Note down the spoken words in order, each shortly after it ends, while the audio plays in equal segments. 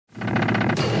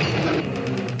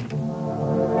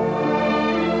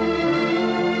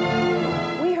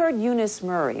Miss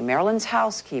Murray, Marilyn's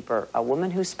housekeeper, a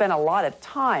woman who spent a lot of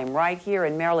time right here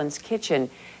in Marilyn's kitchen,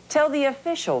 tell the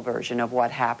official version of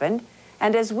what happened.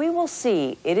 And as we will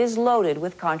see, it is loaded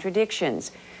with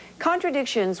contradictions.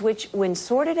 Contradictions which, when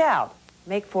sorted out,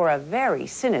 make for a very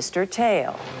sinister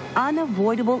tale.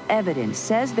 Unavoidable evidence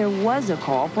says there was a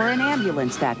call for an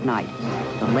ambulance that night.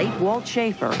 The late Walt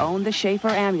Schaefer owned the Schaefer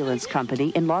Ambulance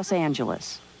Company in Los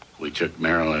Angeles. We took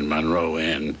Marilyn Monroe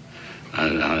in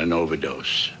on an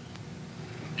overdose.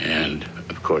 And,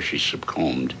 of course, she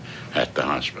succumbed at the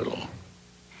hospital.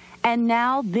 And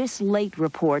now this late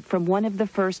report from one of the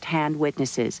first-hand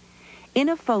witnesses. In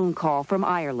a phone call from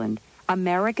Ireland,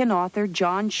 American author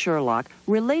John Sherlock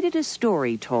related a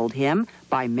story told him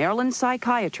by Maryland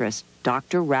psychiatrist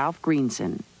Dr. Ralph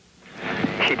Greenson.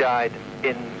 She died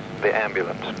in the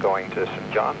ambulance going to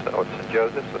St. John's or St.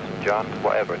 Joseph's or St. John's,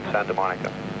 whatever, in Santa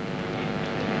Monica.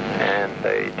 And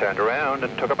they turned around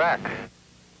and took her back.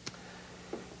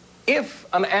 If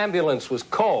an ambulance was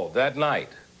called that night,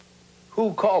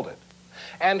 who called it?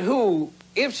 And who,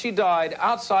 if she died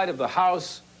outside of the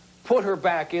house, put her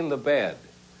back in the bed?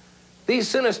 These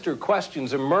sinister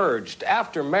questions emerged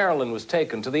after Marilyn was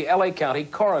taken to the L.A. County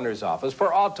Coroner's Office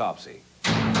for autopsy.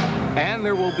 And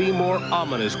there will be more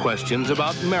ominous questions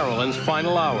about Marilyn's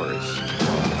final hours.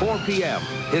 4 p.m.,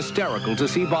 hysterical to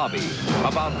see Bobby.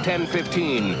 About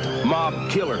 10:15, mob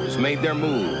killers made their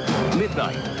move.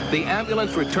 Midnight, the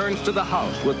ambulance returns to the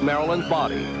house with Marilyn's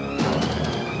body.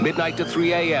 Midnight to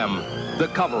 3 a.m., the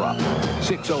cover-up.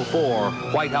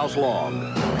 6:04, White House log.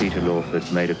 Peter Lawford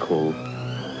made a call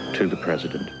to the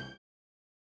president.